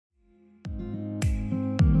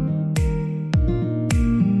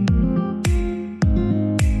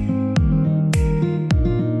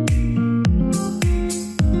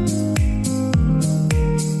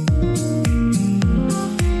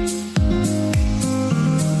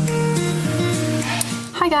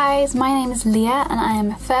guys, my name is Leah and I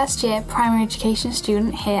am a first year primary education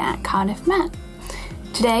student here at Cardiff Met.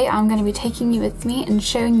 Today I'm going to be taking you with me and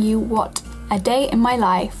showing you what a day in my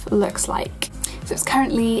life looks like. So it's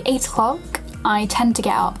currently 8 o'clock. I tend to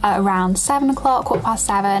get up at around 7 o'clock,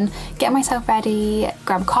 7:15, get myself ready,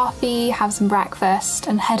 grab a coffee, have some breakfast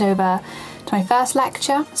and head over to my first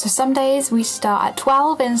lecture. So some days we start at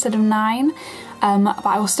 12 instead of 9. But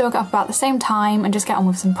I will still get up about the same time and just get on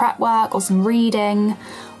with some prep work or some reading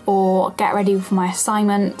or get ready for my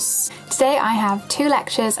assignments. Today I have 2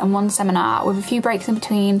 lectures and 1 seminar with a few breaks in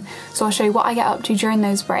between, so I'll show you what I get up to during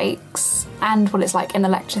those breaks and what it's like in the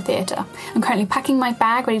lecture theatre. I'm currently packing my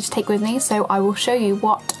bag ready to take with me, so I will show you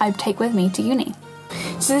what I take with me to uni.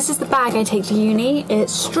 So this is the bag I take to uni.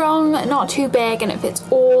 It's strong, not too big, and it fits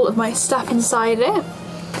all of my stuff inside it.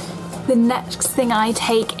 The next thing I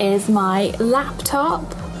take is my laptop.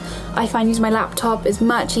 I find using my laptop is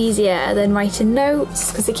much easier than writing notes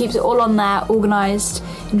because it keeps it all on there, organised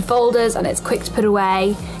in folders, and it's quick to put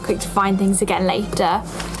away, quick to find things again later.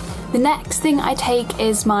 The next thing I take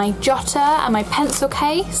is my jotter and my pencil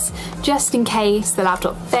case, just in case the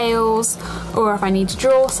laptop fails or if I need to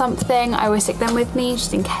draw something. I always take them with me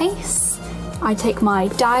just in case. I take my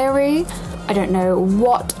diary. I don't know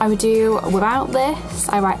what I would do without this.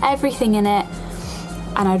 I write everything in it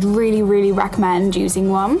and I'd really recommend using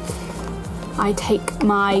one. I take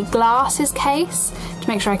my glasses case to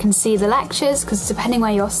make sure I can see the lectures, because depending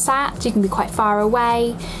where you're sat you can be quite far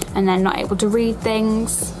away and then not able to read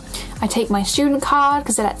things. I take my student card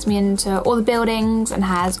because it lets me into all the buildings and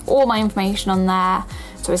has all my information on there,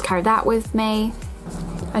 so I always carry that with me.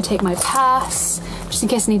 I take my purse just in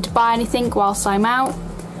case I need to buy anything whilst I'm out.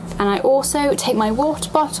 And I also take my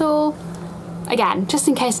water bottle, again, just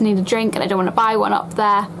in case I need a drink and I don't want to buy one up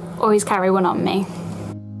there, always carry one on me.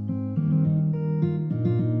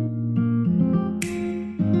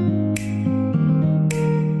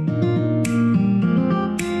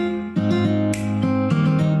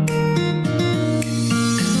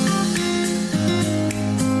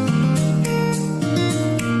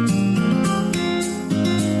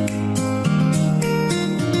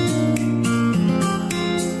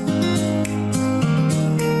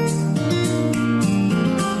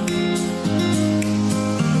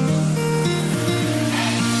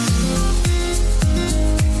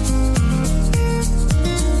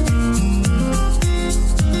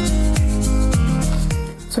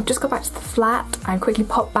 So I've just got back to the flat. I quickly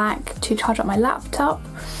popped back to charge up my laptop,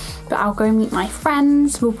 but I'll go meet my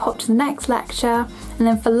friends, we'll pop to the next lecture, and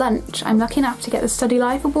then for lunch I'm lucky enough to get the Study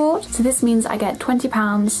Life Award. So this means I get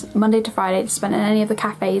 £20 Monday to Friday to spend in any of the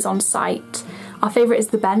cafes on site. Our favourite is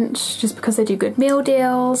the Bench, just because they do good meal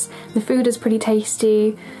deals, the food is pretty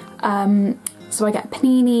tasty, so I get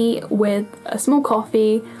panini with a small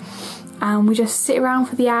coffee, and we just sit around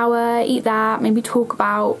for the hour, eat that, maybe talk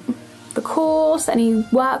about the course, any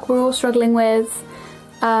work we're all struggling with,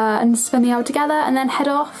 and spend the hour together and then head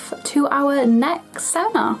off to our next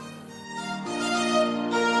seminar.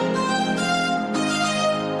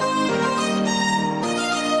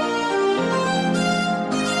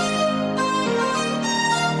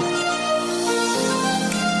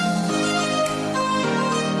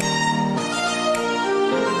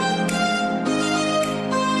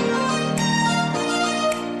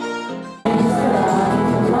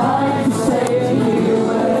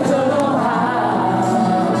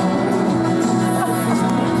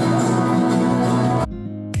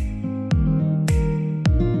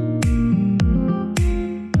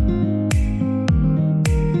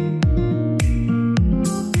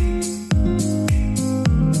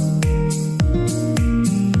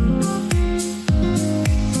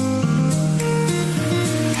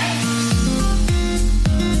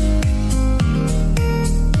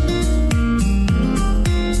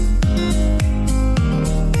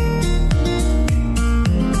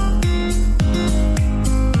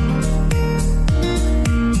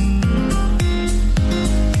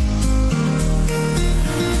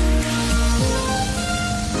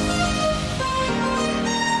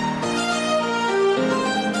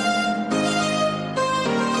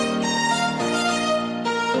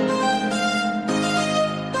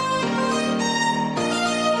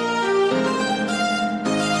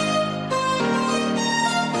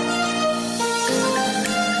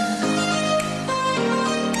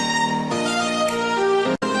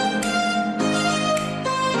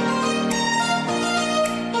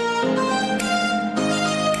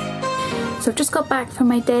 So I've just got back from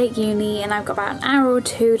my day at uni and I've got about an hour or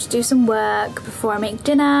two to do some work before I make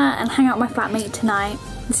dinner and hang out with my flatmate tonight.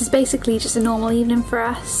 This is basically just a normal evening for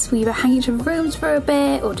us. We either hang each other's rooms for a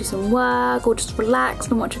bit, or do some work, or just relax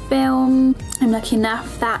and watch a film. I'm lucky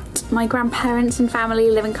enough that my grandparents and family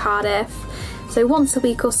live in Cardiff, so once a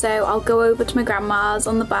week or so I'll go over to my grandma's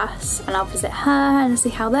on the bus and I'll visit her and see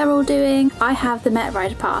how they're all doing. I have the Met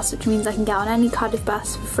Rider Pass, which means I can get on any Cardiff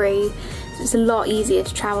bus for free, so it's a lot easier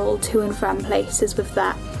to travel to and from places with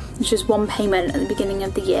that. It's just one payment at the beginning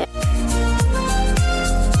of the year.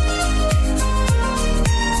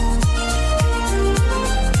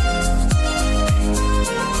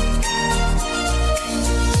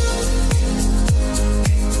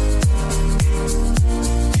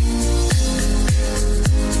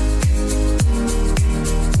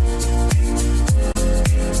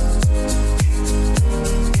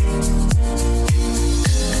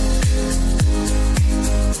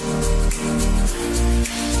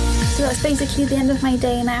 So that's basically the end of my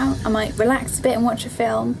day now. I might relax a bit and watch a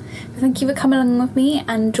film. But thank you for coming along with me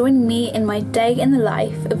and joining me in my day in the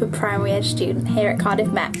life of a primary ed student here at Cardiff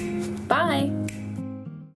Met. Bye!